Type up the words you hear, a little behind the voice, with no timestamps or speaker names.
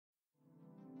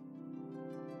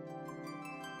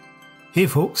Hey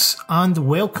folks, and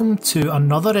welcome to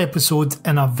another episode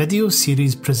in a video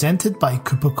series presented by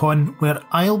KupoCon, where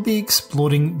I'll be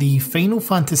exploring the Final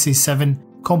Fantasy VII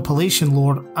compilation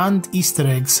lore and Easter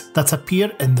eggs that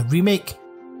appear in the remake.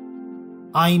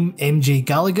 I'm MJ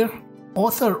Gallagher,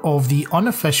 author of the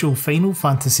unofficial Final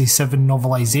Fantasy VII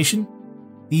Novelisation,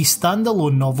 the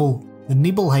standalone novel The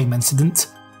Nibelheim Incident,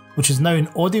 which is now an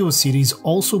audio series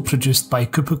also produced by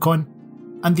KupoCon,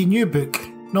 and the new book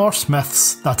Norse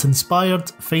Myths that inspired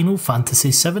Final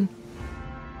Fantasy VII.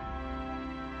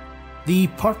 The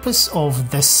purpose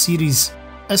of this series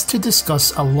is to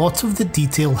discuss a lot of the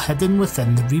detail hidden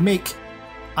within the remake,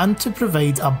 and to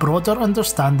provide a broader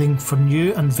understanding for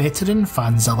new and veteran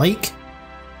fans alike.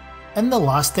 In the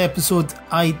last episode,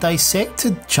 I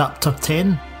dissected Chapter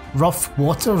 10, Rough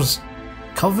Waters,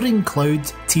 covering Cloud,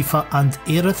 Tifa and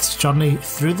Aerith's journey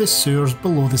through the sewers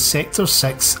below the Sector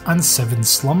 6 and 7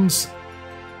 slums.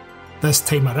 This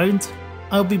time around,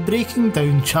 I'll be breaking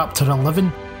down Chapter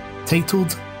 11,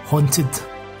 titled Haunted.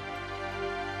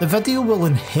 The video will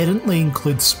inherently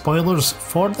include spoilers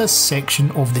for this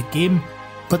section of the game,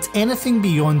 but anything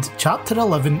beyond Chapter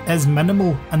 11 is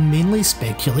minimal and mainly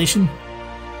speculation.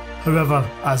 However,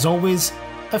 as always,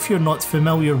 if you're not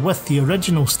familiar with the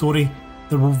original story,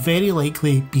 there will very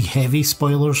likely be heavy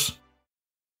spoilers.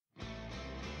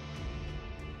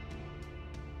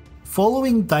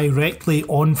 Following directly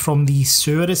on from the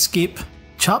sewer escape,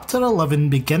 Chapter 11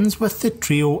 begins with the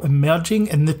trio emerging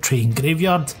in the train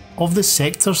graveyard of the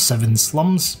Sector 7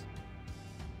 slums.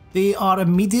 They are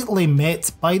immediately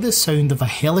met by the sound of a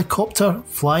helicopter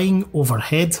flying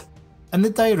overhead in the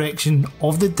direction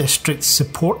of the district's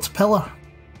support pillar.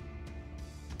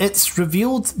 It's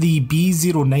revealed the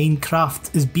B-09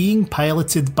 craft is being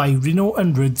piloted by Reno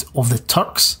and Rude of the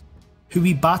Turks, who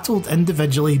we battled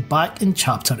individually back in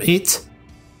Chapter 8,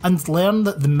 and learn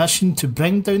that the mission to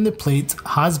bring down the plate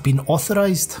has been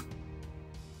authorised.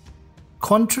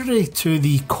 Contrary to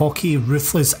the cocky,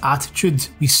 ruthless attitude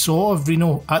we saw of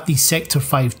Reno at the Sector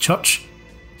 5 church,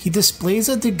 he displays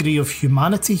a degree of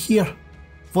humanity here,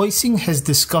 voicing his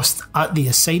disgust at the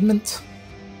assignment.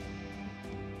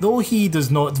 Though he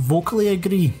does not vocally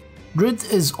agree, Rude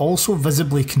is also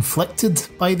visibly conflicted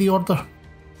by the order.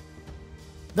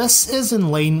 This is in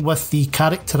line with the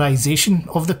characterisation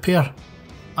of the pair,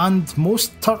 and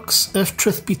most Turks, if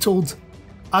truth be told,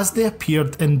 as they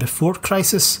appeared in Before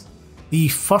Crisis, the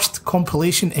first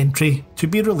compilation entry to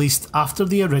be released after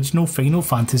the original Final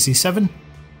Fantasy VII.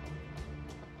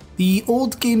 The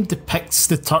old game depicts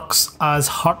the Turks as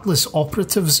heartless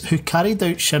operatives who carried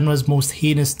out Shinra's most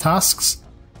heinous tasks,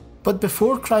 but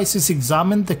Before Crisis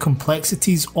examined the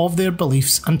complexities of their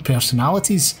beliefs and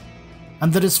personalities,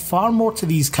 and there is far more to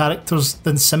these characters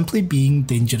than simply being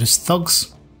dangerous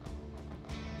thugs.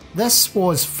 This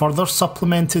was further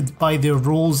supplemented by their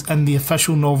roles in the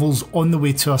official novels On the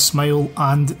Way to a Smile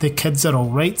and The Kids Are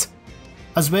Alright,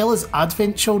 as well as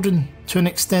Advent Children to an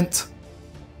extent.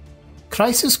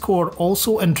 Crisis Core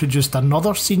also introduced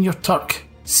another senior Turk,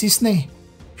 Cisne,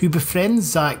 who befriends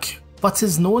Zack but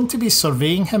is known to be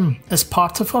surveying him as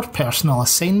part of her personal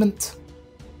assignment.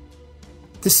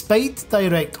 Despite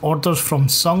direct orders from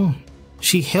Sung,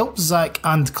 she helps Zack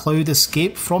and Cloud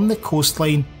escape from the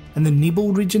coastline in the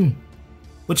Nibel region,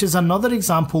 which is another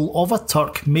example of a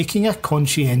Turk making a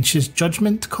conscientious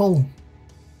judgment call.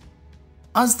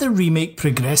 As the remake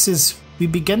progresses, we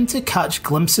begin to catch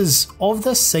glimpses of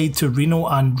this side to Reno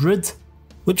and Rude,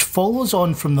 which follows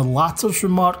on from the latter's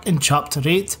remark in Chapter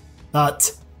 8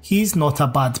 that he's not a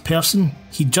bad person,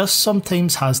 he just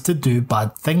sometimes has to do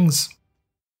bad things.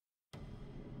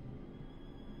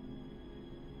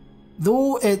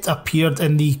 Though it appeared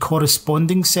in the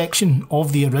corresponding section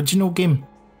of the original game,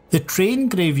 the train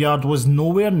graveyard was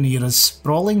nowhere near as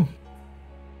sprawling.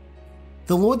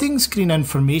 The loading screen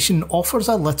information offers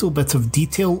a little bit of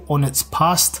detail on its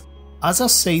past as a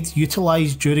site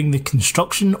utilised during the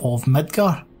construction of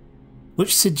Midgar,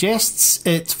 which suggests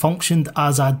it functioned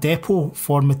as a depot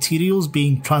for materials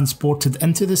being transported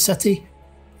into the city,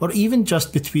 or even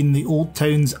just between the old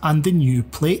towns and the new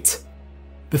plate,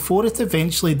 before it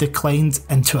eventually declined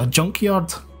into a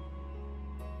junkyard.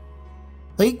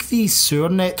 Like the sewer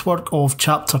network of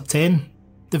Chapter 10,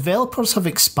 developers have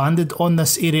expanded on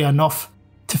this area enough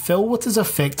to fill what is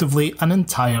effectively an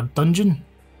entire dungeon.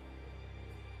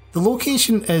 The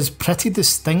location is pretty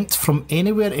distinct from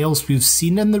anywhere else we've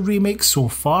seen in the remake so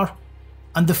far,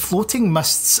 and the floating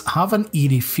mists have an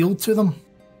eerie feel to them.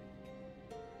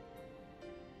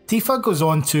 Tifa goes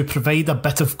on to provide a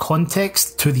bit of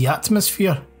context to the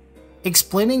atmosphere,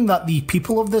 explaining that the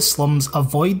people of the slums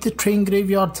avoid the train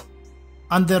graveyard,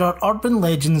 and there are urban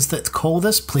legends that call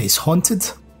this place haunted.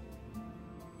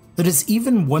 There is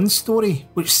even one story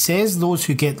which says those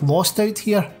who get lost out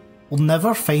here will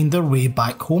never find their way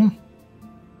back home.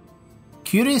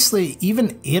 Curiously,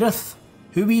 even Aerith,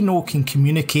 who we know can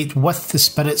communicate with the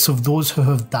spirits of those who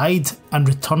have died and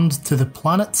returned to the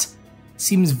planet,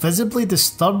 seems visibly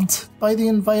disturbed by the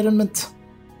environment.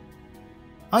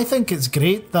 I think it's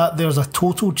great that there's a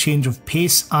total change of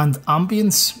pace and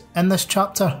ambience in this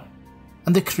chapter,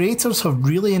 and the creators have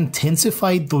really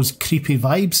intensified those creepy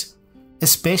vibes,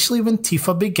 especially when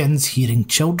Tifa begins hearing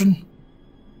children.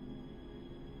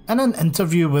 In an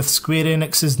interview with Square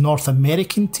Enix's North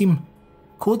American team,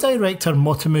 co-director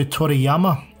Motomu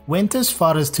Toriyama went as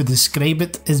far as to describe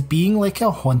it as being like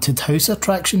a haunted house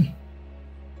attraction.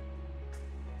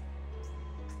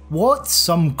 What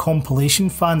some Compilation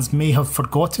fans may have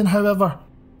forgotten, however,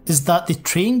 is that the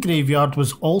train graveyard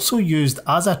was also used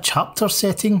as a chapter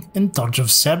setting in Dirge of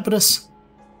Cerberus.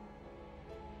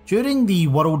 During the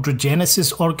World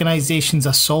Regenesis Organisation's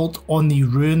assault on the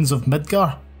ruins of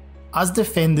Midgar, as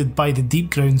defended by the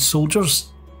Deep Ground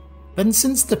soldiers,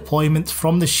 Vincent's deployment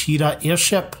from the Shira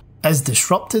airship is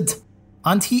disrupted,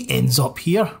 and he ends up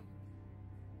here.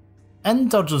 In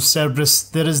Dirge of Cerberus,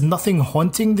 there is nothing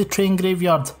haunting the train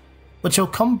graveyard, which I'll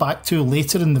come back to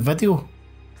later in the video,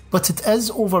 but it is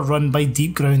overrun by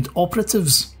Deep Ground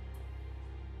operatives.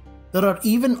 There are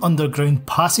even underground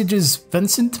passages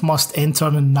Vincent must enter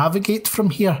and navigate from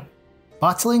here,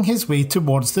 battling his way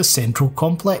towards the central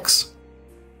complex.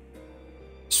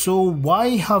 So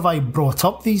why have I brought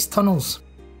up these tunnels?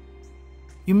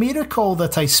 You may recall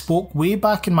that I spoke way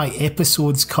back in my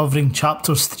episodes covering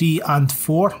chapters 3 and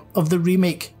 4 of the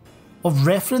remake of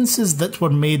references that were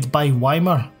made by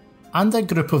Weimer and a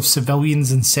group of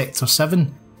civilians in Sector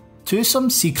 7 to some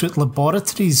secret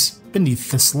laboratories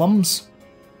beneath the slums.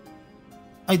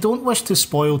 I don't wish to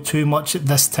spoil too much at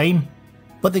this time,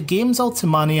 but the game's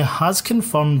Ultimania has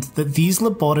confirmed that these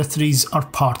laboratories are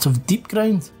part of Deep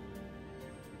Ground.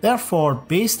 Therefore,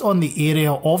 based on the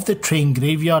area of the train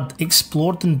graveyard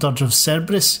explored in Dirge of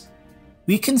Cerberus,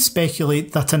 we can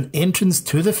speculate that an entrance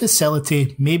to the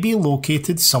facility may be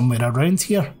located somewhere around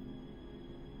here.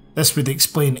 This would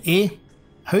explain A,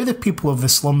 how the people of the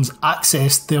slums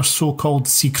accessed their so-called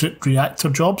secret reactor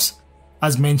jobs,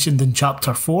 as mentioned in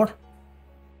Chapter 4,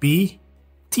 B,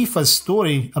 Tifa's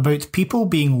story about people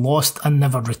being lost and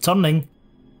never returning,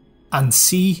 and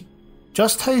C,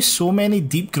 just how so many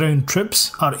Deep Ground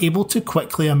troops are able to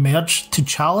quickly emerge to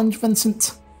challenge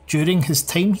Vincent during his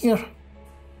time here.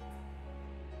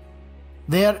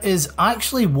 There is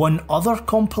actually one other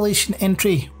compilation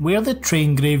entry where the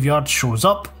train graveyard shows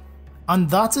up, and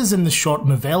that is in the short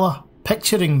novella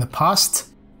Picturing the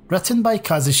Past, written by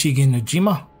Kazushige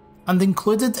Nojima and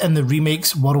included in the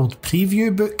remake's World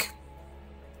Preview book.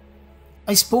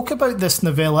 I spoke about this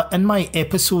novella in my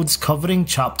episodes covering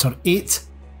Chapter 8,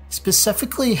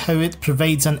 specifically how it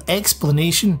provides an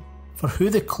explanation for who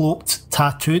the cloaked,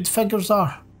 tattooed figures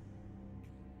are.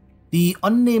 The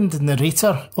unnamed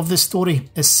narrator of the story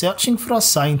is searching for a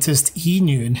scientist he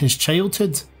knew in his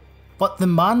childhood, but the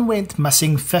man went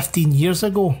missing 15 years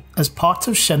ago as part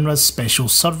of Shinra's Special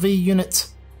Survey Unit.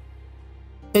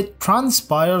 It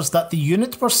transpires that the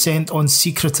unit were sent on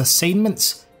secret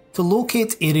assignments to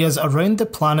locate areas around the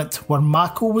planet where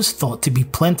Mako was thought to be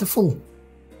plentiful.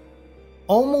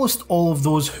 Almost all of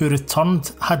those who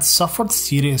returned had suffered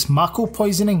serious Mako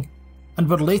poisoning and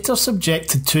were later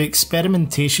subjected to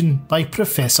experimentation by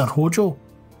Professor Hojo,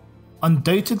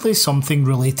 undoubtedly something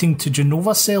relating to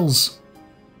Genova cells.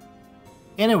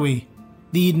 Anyway,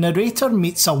 the narrator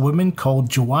meets a woman called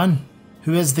Joanne,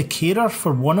 who is the carer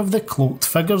for one of the cloaked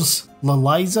figures,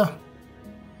 Liliza.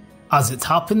 As it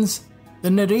happens, the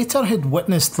narrator had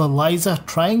witnessed Liliza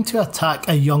trying to attack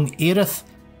a young Aerith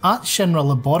at Shinra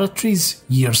Laboratories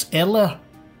years earlier,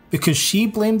 because she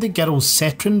blamed the girl's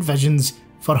Cetran visions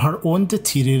for her own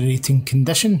deteriorating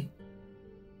condition.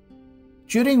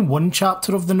 During one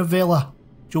chapter of the novella,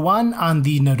 Joanne and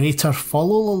the narrator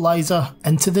follow Liliza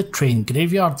into the train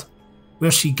graveyard, where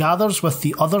she gathers with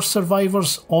the other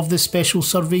survivors of the Special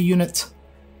Survey Unit.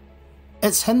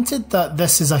 It's hinted that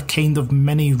this is a kind of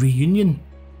mini reunion,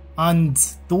 and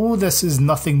though this is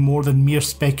nothing more than mere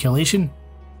speculation,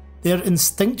 their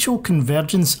instinctual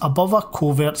convergence above a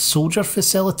covert soldier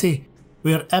facility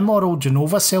where immoral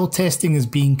Genova cell testing is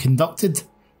being conducted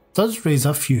does raise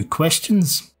a few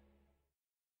questions.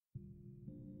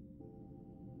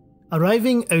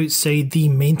 Arriving outside the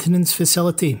maintenance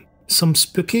facility, some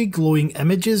spooky glowing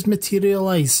images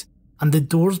materialise and the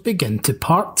doors begin to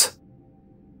part.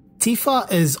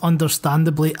 Tifa is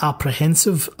understandably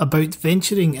apprehensive about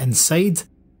venturing inside,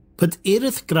 but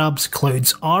Aerith grabs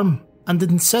Cloud's arm and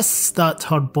insists that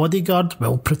her bodyguard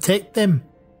will protect them,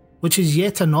 which is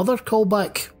yet another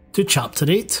callback to Chapter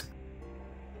 8.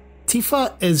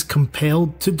 Tifa is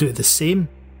compelled to do the same,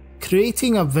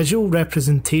 creating a visual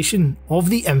representation of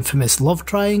the infamous love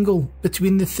triangle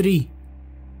between the three.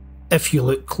 If you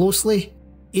look closely,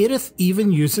 Aerith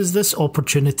even uses this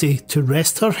opportunity to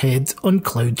rest her head on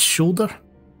Cloud's shoulder.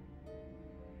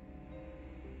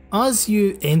 As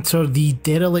you enter the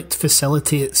derelict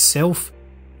facility itself,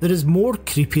 there is more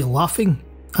creepy laughing,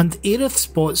 and Aerith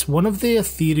spots one of the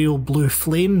ethereal blue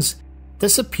flames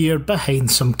disappear behind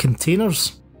some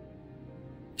containers.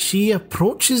 She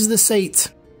approaches the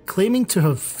site, claiming to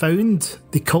have found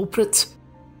the culprit,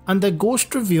 and a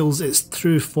ghost reveals its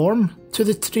true form to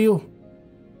the trio.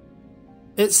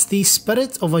 It's the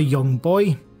spirit of a young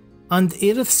boy, and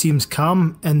Aerith seems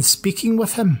calm in speaking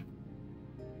with him.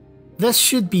 This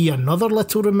should be another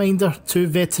little reminder to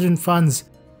veteran fans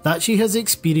that she has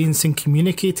experience in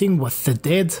communicating with the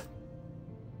dead.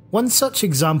 One such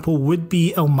example would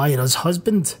be Elmira's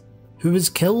husband, who was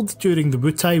killed during the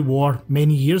Wutai War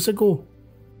many years ago,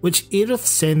 which Aerith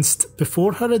sensed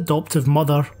before her adoptive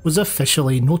mother was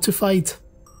officially notified.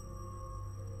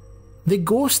 The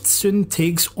ghost soon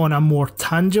takes on a more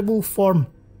tangible form,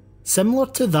 similar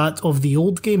to that of the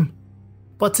old game,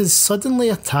 but is suddenly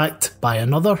attacked by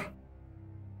another.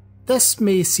 This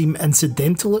may seem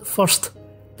incidental at first,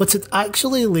 but it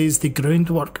actually lays the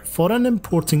groundwork for an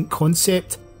important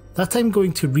concept that I'm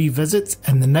going to revisit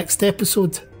in the next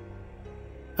episode.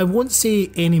 I won't say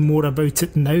any more about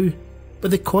it now,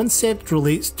 but the concept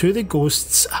relates to the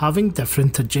ghosts having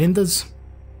different agendas.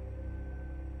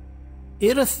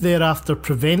 Aerith thereafter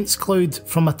prevents Cloud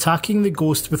from attacking the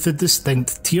ghost with the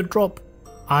distinct teardrop,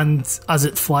 and as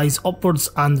it flies upwards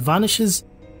and vanishes,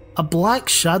 a black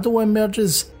shadow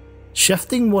emerges,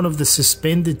 shifting one of the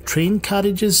suspended train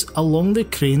carriages along the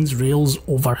crane's rails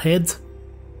overhead.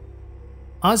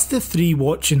 As the three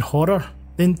watch in horror,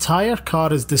 the entire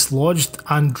car is dislodged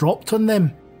and dropped on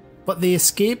them, but they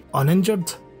escape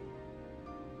uninjured.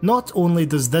 Not only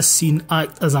does this scene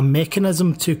act as a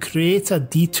mechanism to create a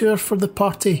detour for the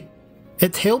party,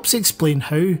 it helps explain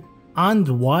how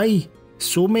and why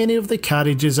so many of the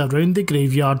carriages around the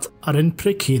graveyard are in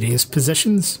precarious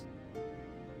positions.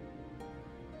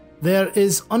 There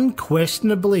is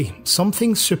unquestionably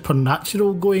something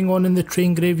supernatural going on in the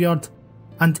train graveyard,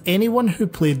 and anyone who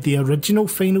played the original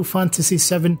Final Fantasy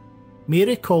VII may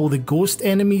recall the ghost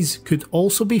enemies could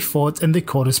also be fought in the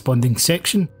corresponding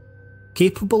section,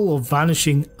 capable of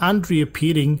vanishing and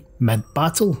reappearing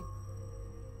mid-battle.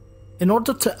 In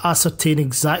order to ascertain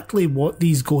exactly what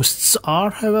these ghosts are,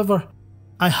 however,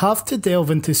 I have to delve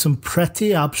into some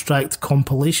pretty abstract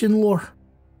compilation lore.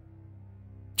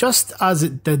 Just as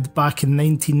it did back in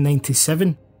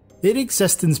 1997, their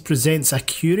existence presents a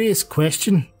curious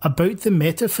question about the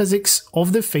metaphysics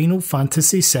of the Final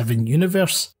Fantasy VII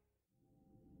universe.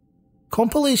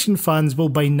 Compilation fans will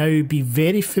by now be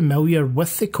very familiar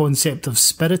with the concept of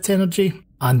spirit energy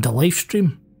and the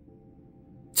lifestream.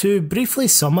 To briefly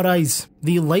summarise,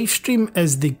 the lifestream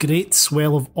is the great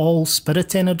swell of all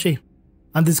spirit energy,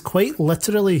 and is quite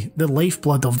literally the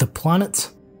lifeblood of the planet.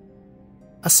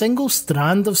 A single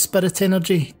strand of spirit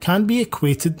energy can be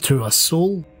equated to a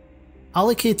soul,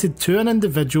 allocated to an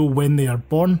individual when they are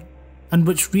born, and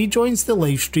which rejoins the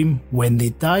lifestream when they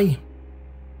die.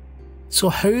 So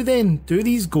how then do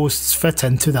these ghosts fit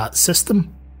into that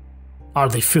system? Are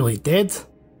they fully dead?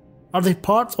 Are they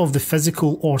part of the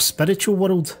physical or spiritual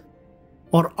world?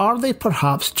 Or are they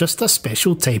perhaps just a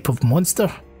special type of monster?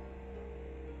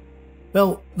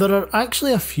 Well, there are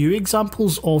actually a few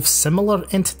examples of similar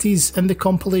entities in the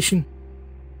compilation.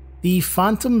 The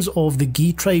phantoms of the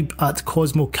Gi tribe at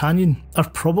Cosmo Canyon are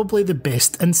probably the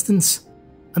best instance,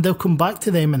 and I'll come back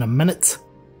to them in a minute.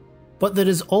 But there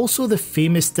is also the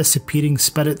famous disappearing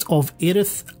spirit of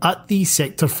Aerith at the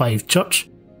Sector 5 church,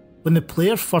 when the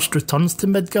player first returns to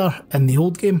Midgar in the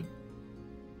old game.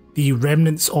 The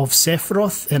remnants of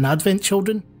Sephiroth in Advent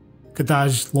Children,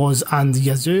 Kadaj, Loz and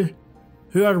Yazoo,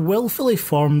 who are willfully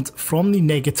formed from the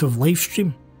negative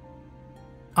lifestream.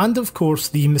 And of course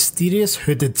the mysterious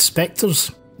hooded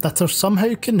spectres that are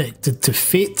somehow connected to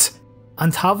fate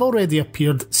and have already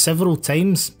appeared several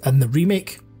times in the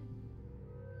remake.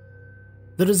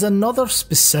 There is another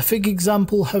specific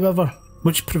example, however,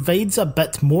 which provides a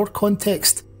bit more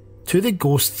context to the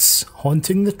ghosts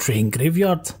haunting the train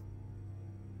graveyard.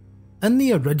 In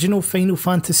the original Final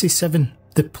Fantasy VII,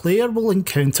 the player will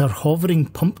encounter hovering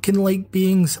pumpkin-like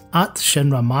beings at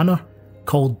Shinra Manor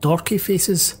called Dorky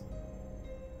Faces.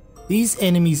 These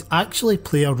enemies actually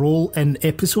play a role in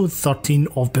episode 13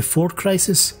 of Before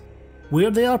Crisis, where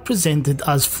they are presented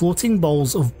as floating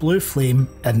balls of blue flame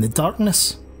in the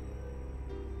darkness.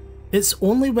 It's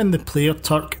only when the player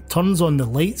Turk turns on the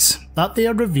lights that they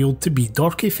are revealed to be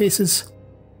dorky faces.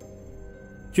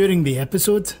 During the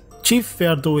episode, Chief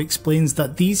Ferdo explains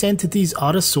that these entities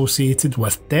are associated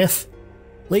with death,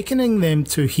 likening them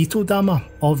to Hitodama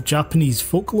of Japanese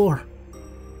folklore.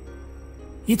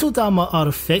 Hitodama are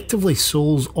effectively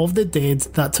souls of the dead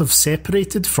that have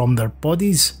separated from their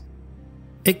bodies.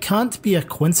 It can't be a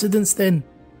coincidence then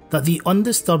that the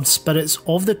undisturbed spirits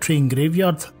of the train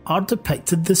graveyard are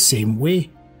depicted the same way,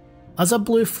 as a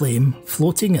blue flame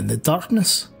floating in the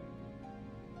darkness.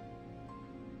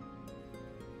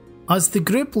 As the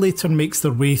group later makes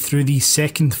their way through the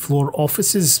second floor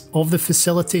offices of the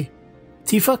facility,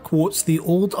 Tifa quotes the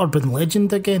old urban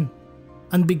legend again,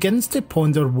 and begins to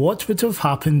ponder what would have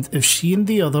happened if she and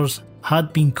the others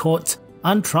had been caught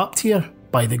and trapped here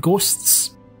by the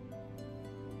ghosts.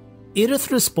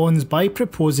 Aerith responds by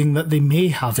proposing that they may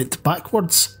have it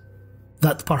backwards,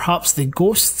 that perhaps the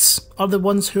ghosts are the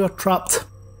ones who are trapped.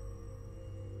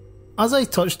 As I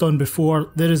touched on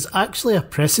before, there is actually a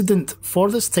precedent for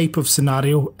this type of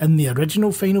scenario in the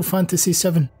original Final Fantasy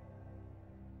VII.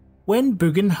 When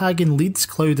Bugenhagen leads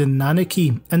Cloud and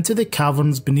Nanaki into the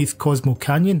caverns beneath Cosmo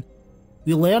Canyon,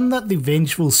 we learn that the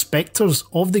vengeful spectres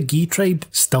of the Gi tribe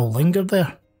still linger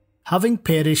there, having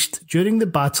perished during the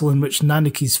battle in which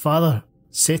Nanaki's father,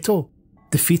 Seto,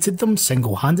 defeated them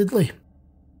single-handedly.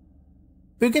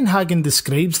 Bugenhagen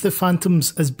describes the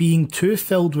phantoms as being too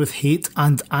filled with hate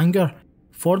and anger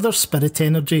for their spirit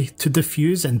energy to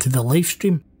diffuse into the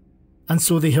lifestream, and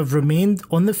so they have remained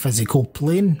on the physical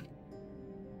plane.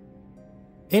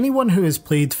 Anyone who has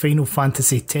played Final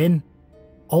Fantasy X,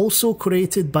 also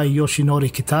created by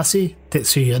Yoshinori Kitase,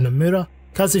 Tetsuya Nomura,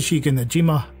 Kazushige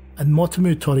Najima and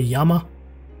Motomu Toriyama,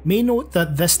 may note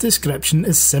that this description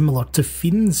is similar to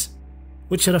fiends,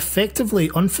 which are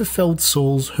effectively unfulfilled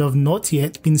souls who have not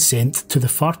yet been sent to the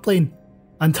far plane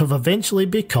and have eventually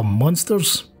become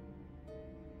monsters.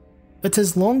 It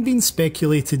has long been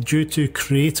speculated due to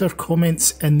creator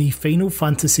comments in the Final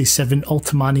Fantasy VII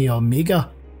Ultimania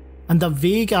Omega and a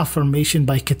vague affirmation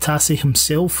by Kitase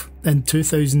himself in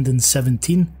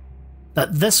 2017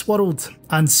 that this world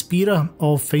and Spira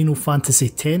of Final Fantasy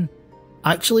X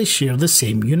actually share the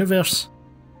same universe.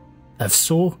 If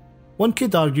so, one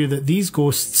could argue that these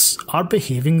ghosts are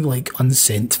behaving like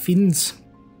unsent fiends.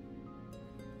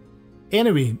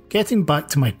 Anyway, getting back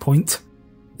to my point,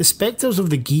 the spectres of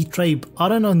the Gi tribe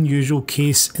are an unusual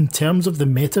case in terms of the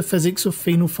metaphysics of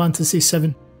Final Fantasy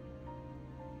VII.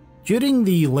 During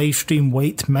the livestream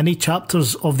white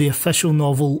mini-chapters of the official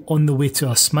novel On the Way to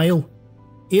a Smile,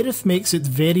 Aerith makes it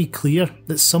very clear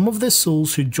that some of the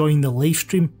souls who join the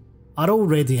livestream are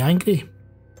already angry,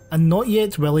 and not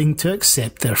yet willing to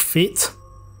accept their fate.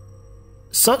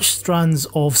 Such strands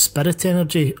of spirit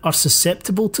energy are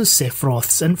susceptible to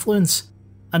Sephiroth's influence,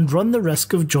 and run the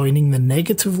risk of joining the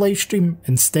negative livestream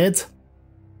instead.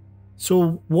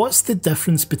 So what's the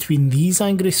difference between these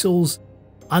angry souls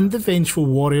and the vengeful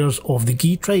warriors of the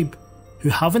Gi tribe, who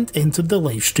haven't entered the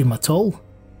livestream at all?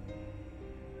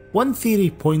 One theory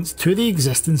points to the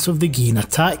existence of the Gian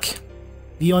attack,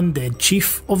 the undead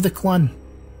chief of the clan,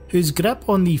 whose grip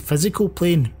on the physical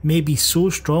plane may be so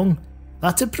strong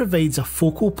that it provides a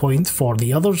focal point for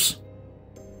the others,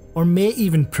 or may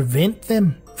even prevent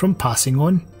them from passing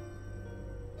on.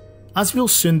 As we'll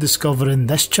soon discover in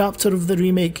this chapter of the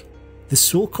remake, the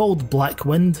so-called Black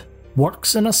Wind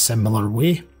works in a similar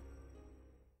way.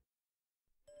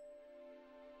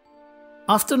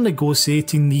 After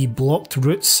negotiating the blocked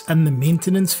routes in the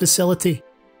maintenance facility,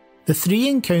 the three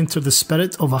encounter the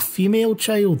spirit of a female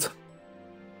child.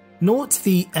 Note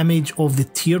the image of the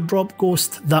teardrop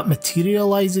ghost that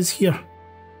materialises here.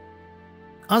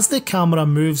 As the camera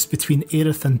moves between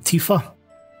Aerith and Tifa,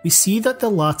 we see that the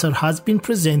latter has been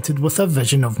presented with a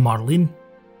vision of Marlene.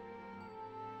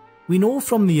 We know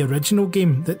from the original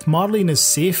game that Marlene is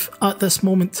safe at this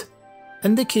moment,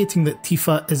 indicating that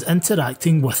Tifa is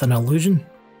interacting with an illusion.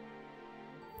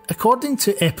 According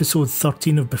to episode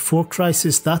 13 of Before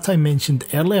Crisis that I mentioned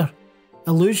earlier,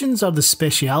 illusions are the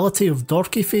speciality of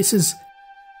dorky faces,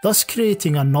 thus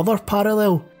creating another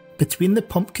parallel between the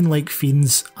pumpkin-like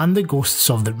fiends and the ghosts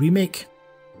of the remake.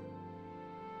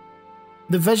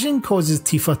 The vision causes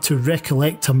Tifa to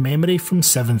recollect a memory from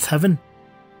 7th Heaven,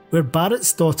 where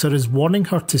Barrett's daughter is warning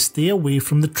her to stay away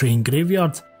from the train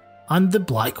graveyard and the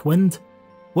Black Wind,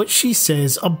 which she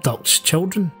says abducts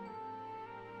children.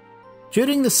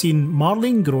 During the scene,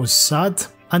 Marlene grows sad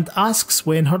and asks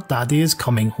when her daddy is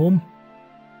coming home.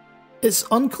 It's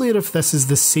unclear if this is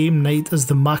the same night as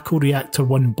the Mako Reactor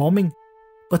 1 bombing,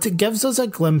 but it gives us a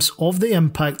glimpse of the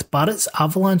impact Barrett's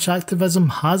Avalanche activism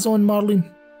has on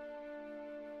Marlene.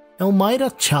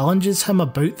 Elmira challenges him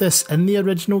about this in the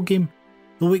original game,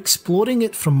 though exploring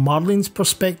it from Marlene's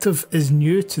perspective is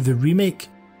new to the remake,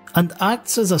 and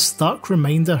acts as a stark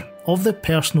reminder of the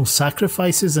personal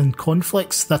sacrifices and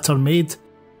conflicts that are made,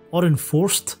 or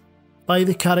enforced, by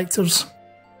the characters.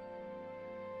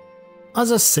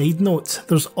 As a side note,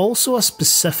 there's also a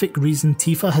specific reason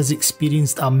Tifa has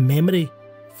experienced a memory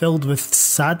filled with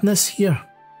sadness here,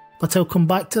 but I'll come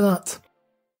back to that.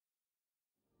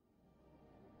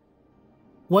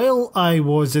 While I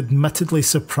was admittedly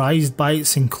surprised by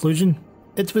its inclusion,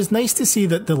 it was nice to see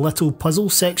that the little puzzle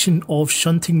section of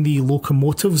shunting the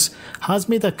locomotives has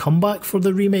made a comeback for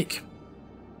the remake.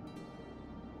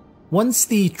 Once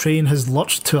the train has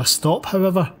lurched to a stop,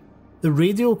 however, the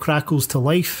radio crackles to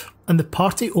life and the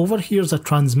party overhears a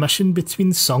transmission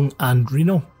between Sung and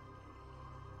Reno.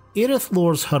 Aerith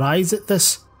lowers her eyes at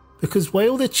this because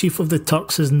while the Chief of the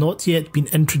Turks has not yet been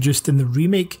introduced in the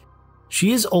remake,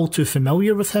 she is all too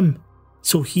familiar with him,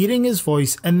 so hearing his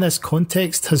voice in this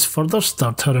context has further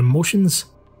stirred her emotions.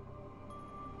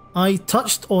 I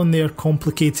touched on their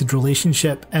complicated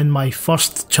relationship in my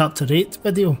first Chapter 8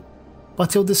 video,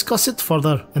 but I'll discuss it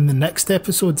further in the next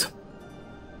episode.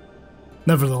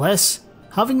 Nevertheless,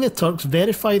 having the Turks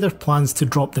verify their plans to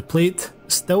drop the plate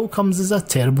still comes as a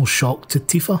terrible shock to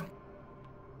Tifa.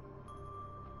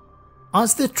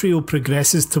 As the trio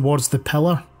progresses towards the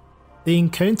pillar, they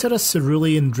encounter a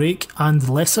Cerulean Drake and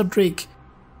Lesser Drake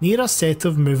near a set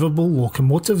of movable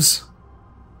locomotives.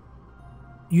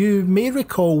 You may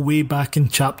recall way back in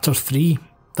Chapter 3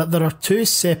 that there are two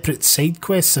separate side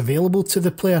quests available to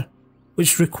the player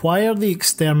which require the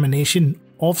extermination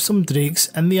of some drakes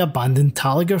in the abandoned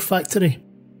Gallagher factory.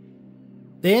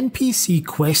 The NPC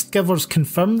quest givers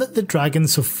confirm that the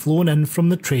dragons have flown in from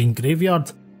the train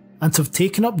graveyard and have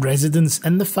taken up residence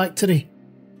in the factory,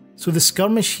 so the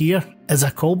skirmish here is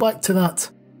a callback to that.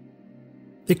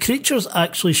 The creatures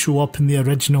actually show up in the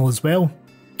original as well,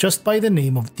 just by the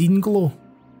name of Deanglow.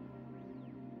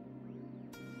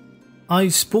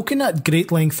 I've spoken at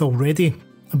great length already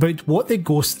about what the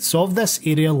ghosts of this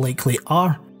area likely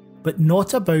are, but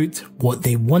not about what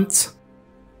they want.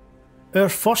 Our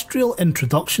first real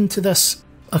introduction to this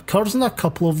occurs in a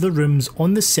couple of the rooms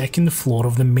on the second floor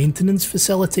of the maintenance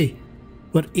facility,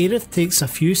 where Aerith takes a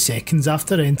few seconds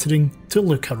after entering to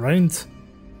look around.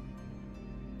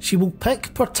 She will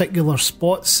pick particular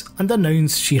spots and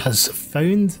announce she has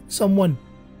found someone,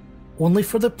 only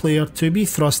for the player to be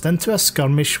thrust into a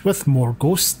skirmish with more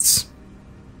ghosts.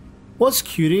 What's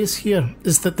curious here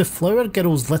is that the Flower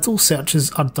Girl's little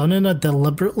searches are done in a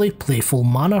deliberately playful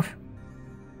manner.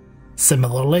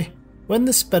 Similarly, when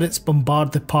the spirits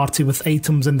bombard the party with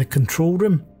items in the control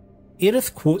room,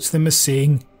 Aerith quotes them as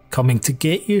saying, "Coming to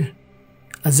get you,"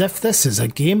 as if this is a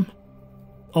game,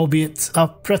 albeit a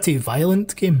pretty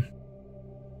violent game.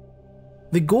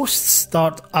 The ghosts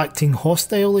start acting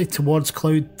hostilely towards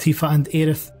Cloud, Tifa and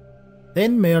Aerith,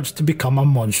 then merge to become a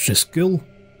monstrous ghoul.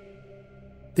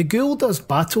 The ghoul does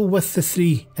battle with the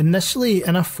three, initially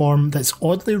in a form that's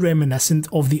oddly reminiscent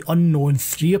of the unknown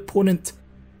 3 opponent,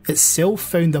 itself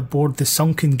found aboard the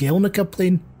sunken Gallagher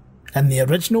plane in the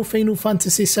original Final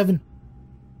Fantasy VII.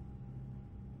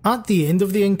 At the end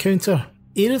of the encounter,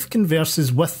 Aerith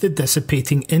converses with the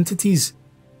dissipating entities,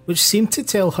 which seem to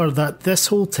tell her that this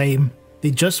whole time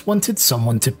they just wanted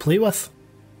someone to play with.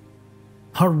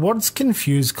 Her words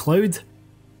confuse Cloud,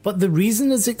 but the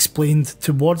reason is explained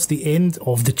towards the end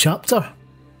of the chapter.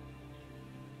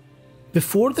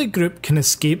 Before the group can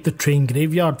escape the train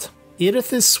graveyard,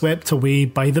 Aerith is swept away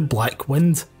by the black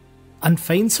wind, and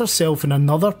finds herself in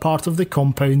another part of the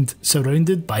compound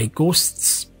surrounded by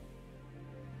ghosts.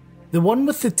 The one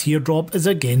with the teardrop is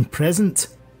again present,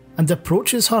 and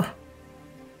approaches her.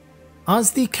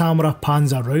 As the camera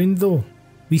pans around though,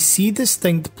 we see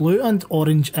distinct blue and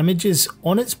orange images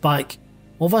on its back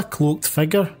of a cloaked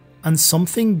figure and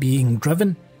something being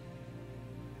driven.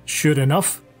 Sure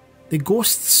enough, the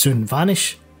ghosts soon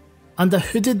vanish, and a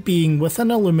hooded being with an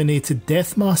illuminated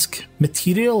death mask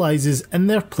materialises in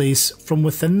their place from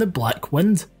within the black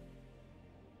wind.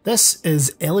 This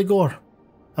is Eligor,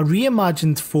 a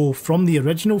reimagined foe from the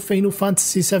original Final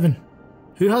Fantasy VII,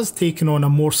 who has taken on a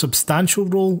more substantial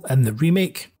role in the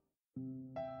remake.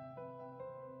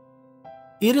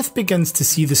 Aerith begins to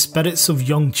see the spirits of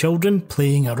young children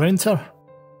playing around her,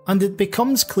 and it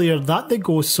becomes clear that the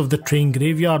ghosts of the train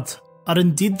graveyard are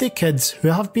indeed the kids who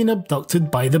have been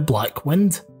abducted by the Black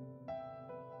Wind.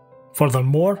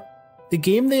 Furthermore, the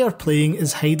game they are playing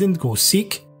is Hide and Go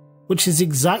Seek, which is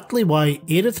exactly why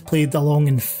Aerith played along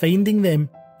in finding them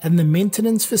in the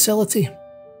maintenance facility.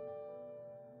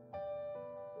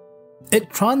 It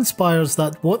transpires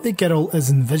that what the girl is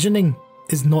envisioning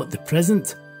is not the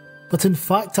present, but in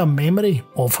fact a memory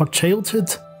of her childhood.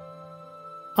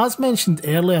 As mentioned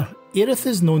earlier, Aerith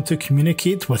is known to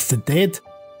communicate with the dead,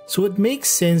 so it makes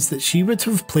sense that she would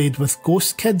have played with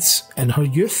ghost kids in her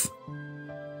youth.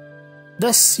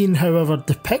 This scene, however,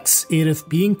 depicts Aerith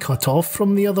being cut off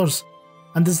from the others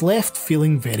and is left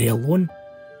feeling very alone,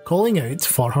 calling out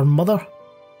for her mother.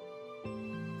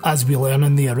 As we learn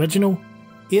in the original,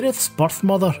 Aerith's birth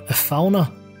mother,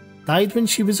 Ifalna, died when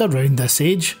she was around this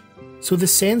age, so the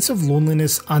sense of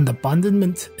loneliness and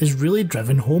abandonment is really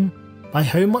driven home by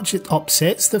how much it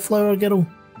upsets the Flower Girl.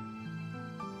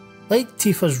 Like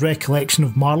Tifa's recollection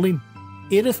of Marlene,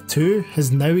 Aerith too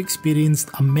has now experienced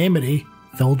a memory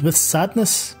filled with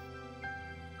sadness.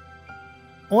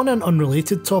 On an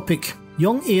unrelated topic,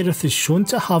 young Aerith is shown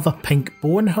to have a pink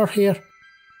bow in her hair,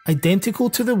 identical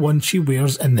to the one she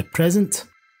wears in the present.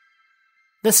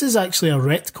 This is actually a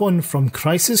retcon from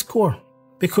Crisis Core,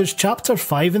 because Chapter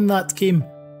 5 in that game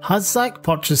has Zack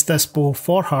purchased this bow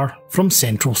for her from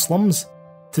Central Slums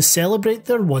to celebrate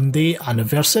their 1-day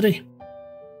anniversary.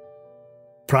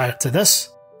 Prior to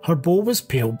this, her bow was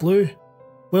pale blue,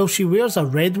 while she wears a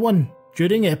red one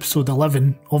during episode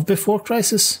 11 of Before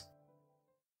Crisis.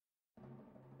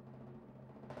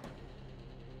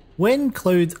 When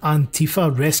Cloud and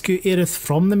Tifa rescue Aerith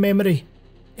from the memory,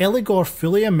 Eligor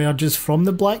fully emerges from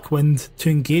the Black Wind to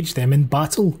engage them in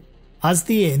battle as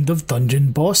the end of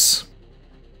dungeon boss.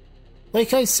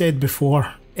 Like I said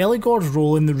before, Eligor's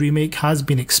role in the remake has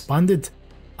been expanded,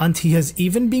 and he has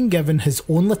even been given his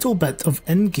own little bit of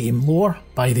in-game lore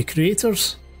by the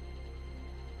creators.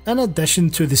 In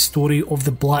addition to the story of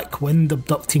the Black Wind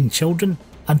abducting children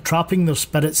and trapping their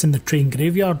spirits in the train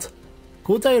graveyard,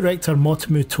 co-director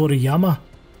Motomu Toriyama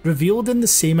revealed in the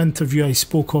same interview I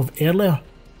spoke of earlier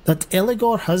that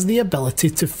Eligor has the ability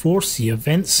to foresee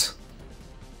events.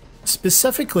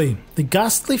 Specifically, the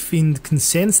ghastly fiend can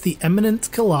sense the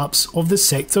imminent collapse of the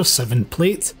Sector 7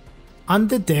 plate and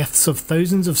the deaths of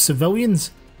thousands of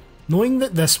civilians, knowing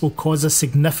that this will cause a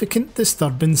significant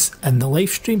disturbance in the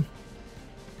livestream.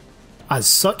 As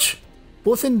such,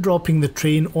 both in dropping the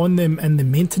train on them in the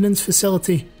maintenance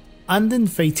facility and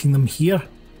inviting them here,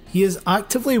 he is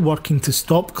actively working to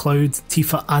stop Cloud,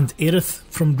 Tifa and Aerith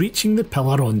from reaching the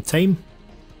pillar on time.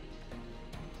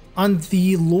 And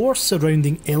the lore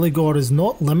surrounding Eligor is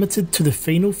not limited to the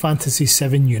Final Fantasy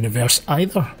VII universe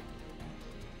either.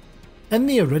 In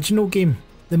the original game,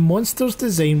 the monster's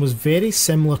design was very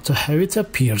similar to how it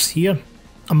appears here,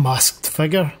 a masked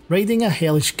figure riding a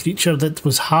hellish creature that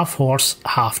was half horse,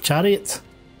 half chariot.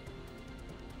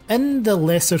 In the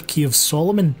Lesser Key of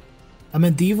Solomon, a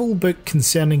medieval book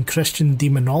concerning Christian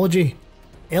demonology,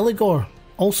 Eligor,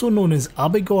 also known as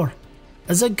Abigor,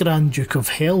 is a Grand Duke of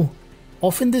Hell,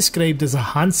 often described as a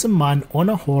handsome man on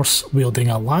a horse wielding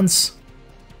a lance.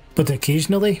 But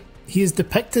occasionally, he is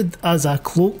depicted as a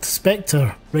cloaked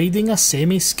spectre riding a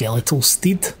semi-skeletal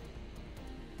steed.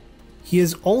 He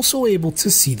is also able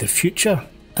to see the future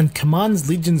and commands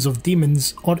legions of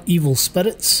demons or evil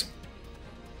spirits.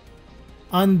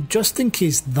 And just in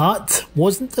case that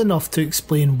wasn't enough to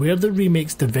explain where the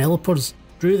remake's developers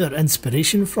drew their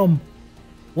inspiration from,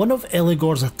 one of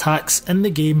Eligor's attacks in the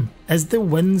game is the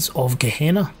Winds of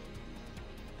Gehenna.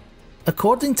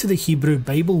 According to the Hebrew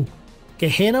Bible,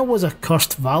 Gehenna was a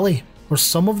cursed valley where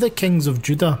some of the kings of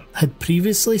Judah had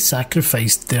previously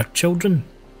sacrificed their children.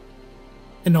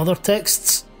 In other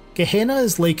texts, Gehenna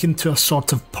is likened to a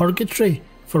sort of purgatory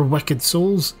for wicked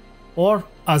souls, or,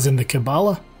 as in the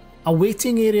Kabbalah, a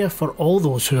waiting area for all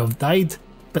those who have died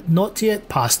but not yet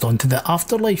passed on to the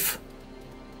afterlife.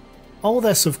 All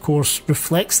this, of course,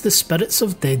 reflects the spirits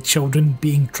of dead children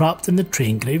being trapped in the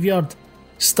train graveyard,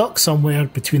 stuck somewhere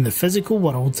between the physical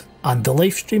world and the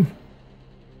livestream.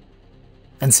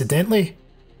 Incidentally,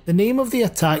 the name of the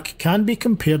attack can be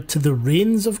compared to the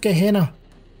Rains of Gehenna,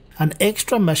 an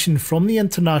extra mission from the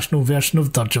international version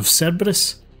of Dirge of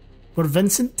Cerberus, where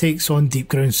Vincent takes on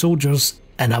Deepground soldiers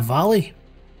in a valley.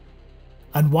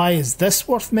 And why is this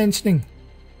worth mentioning?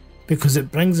 Because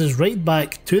it brings us right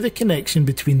back to the connection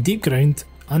between Deepground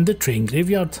and the train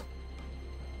graveyard.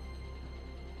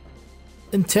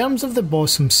 In terms of the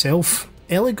boss himself,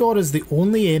 Eligor is the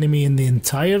only enemy in the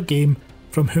entire game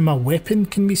from whom a weapon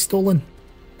can be stolen.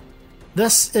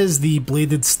 This is the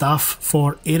bladed staff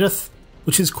for Aerith,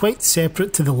 which is quite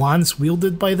separate to the lance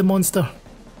wielded by the monster.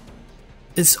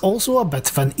 It's also a bit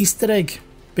of an Easter egg,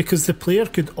 because the player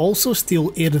could also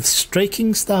steal Aerith's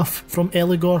striking staff from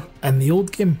Eligor in the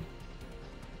old game.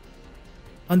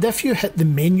 And if you hit the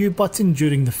menu button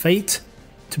during the fight,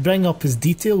 to bring up his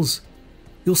details,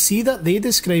 you'll see that they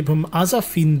describe him as a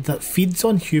fiend that feeds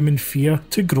on human fear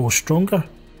to grow stronger,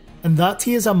 and that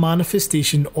he is a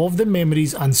manifestation of the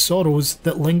memories and sorrows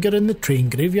that linger in the train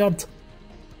graveyard.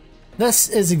 This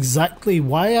is exactly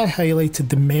why I highlighted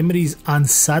the memories and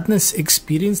sadness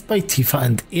experienced by Tifa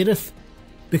and Aerith,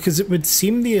 because it would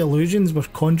seem the illusions were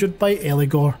conjured by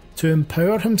Gallagher to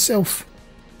empower himself.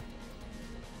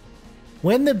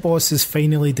 When the boss is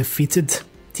finally defeated,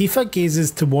 Tifa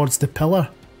gazes towards the pillar,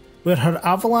 where her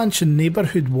Avalanche and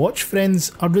neighbourhood watch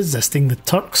friends are resisting the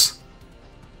Turks.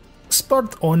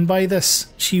 Spurred on by this,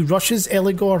 she rushes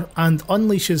Gallagher and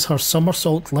unleashes her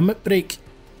somersault limit break,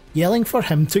 yelling for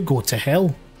him to go to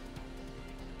hell.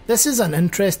 This is an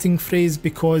interesting phrase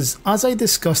because, as I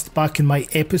discussed back in my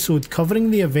episode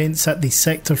covering the events at the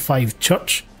Sector 5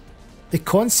 church, the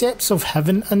concepts of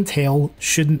heaven and hell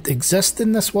shouldn't exist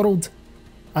in this world,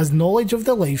 as knowledge of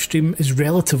the livestream is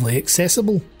relatively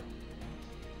accessible.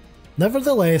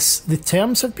 Nevertheless, the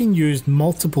terms have been used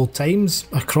multiple times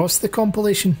across the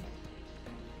compilation.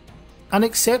 An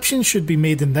exception should be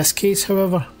made in this case,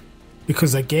 however,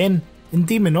 because again, in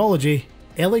demonology,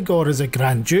 Gallagher is a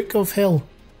Grand Duke of Hell,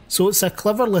 so it's a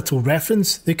clever little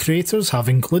reference the creators have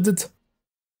included.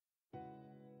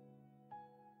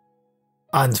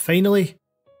 And finally,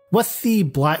 with the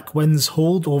Black Wind's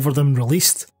hold over them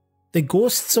released, the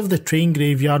ghosts of the train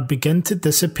graveyard begin to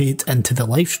dissipate into the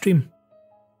livestream.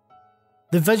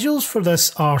 The visuals for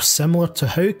this are similar to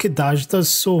how Kadaj does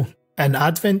so in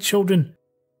Advent Children,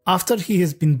 after he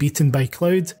has been beaten by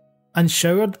Cloud and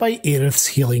showered by Aerith's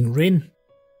healing rain.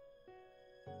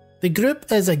 The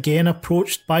group is again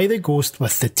approached by the ghost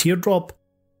with the teardrop,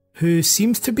 who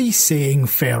seems to be saying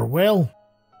farewell.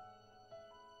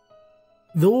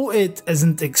 Though it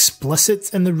isn't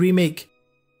explicit in the remake,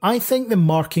 I think the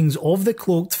markings of the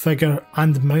cloaked figure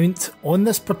and mount on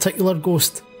this particular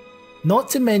ghost, not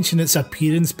to mention its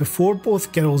appearance before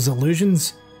both girls'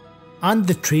 illusions, and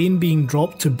the train being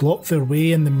dropped to block their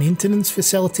way in the maintenance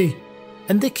facility,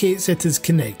 indicates it is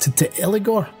connected to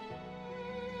Gallagher.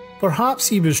 Perhaps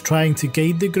he was trying to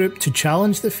guide the group to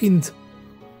challenge the fiend.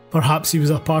 Perhaps he was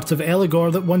a part of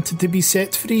Gallagher that wanted to be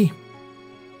set free.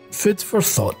 Food for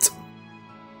thought.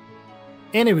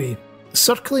 Anyway,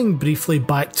 circling briefly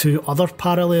back to other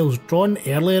parallels drawn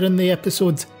earlier in the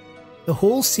episode, the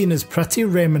whole scene is pretty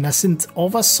reminiscent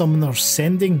of a summoner's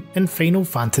sending in Final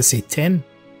Fantasy X,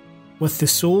 with the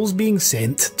souls being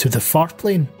sent to the far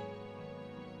plane.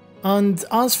 And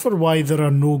as for why there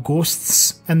are no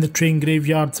ghosts in the train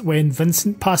graveyard when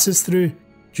Vincent passes through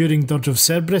during Dirge of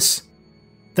Cerberus,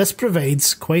 this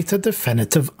provides quite a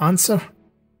definitive answer.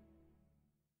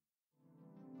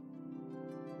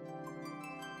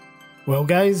 Well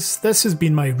guys, this has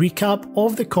been my recap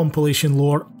of the compilation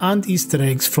lore and Easter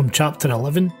eggs from Chapter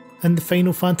 11 in the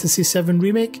Final Fantasy VII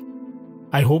Remake.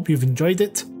 I hope you've enjoyed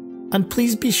it, and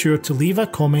please be sure to leave a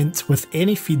comment with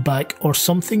any feedback or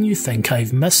something you think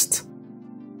I've missed.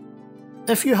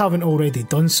 If you haven't already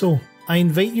done so, I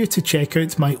invite you to check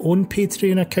out my own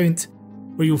Patreon account,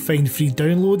 where you'll find free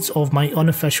downloads of my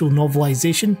unofficial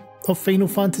novelisation of Final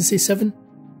Fantasy VII,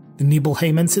 the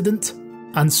Nibelheim Incident,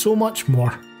 and so much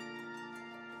more.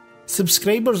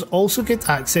 Subscribers also get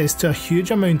access to a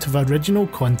huge amount of original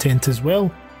content as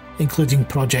well, including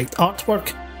project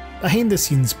artwork, behind the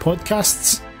scenes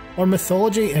podcasts, or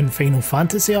mythology and Final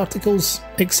Fantasy articles,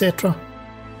 etc.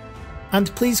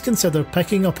 And please consider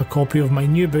picking up a copy of my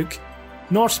new book,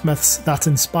 Norse Myths That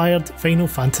Inspired Final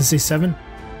Fantasy VII,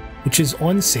 which is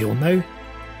on sale now.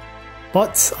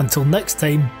 But until next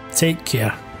time, take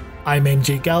care. I'm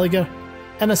MJ Gallagher,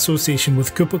 in association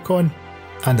with KupoCon,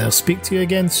 and I'll speak to you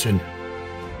again soon.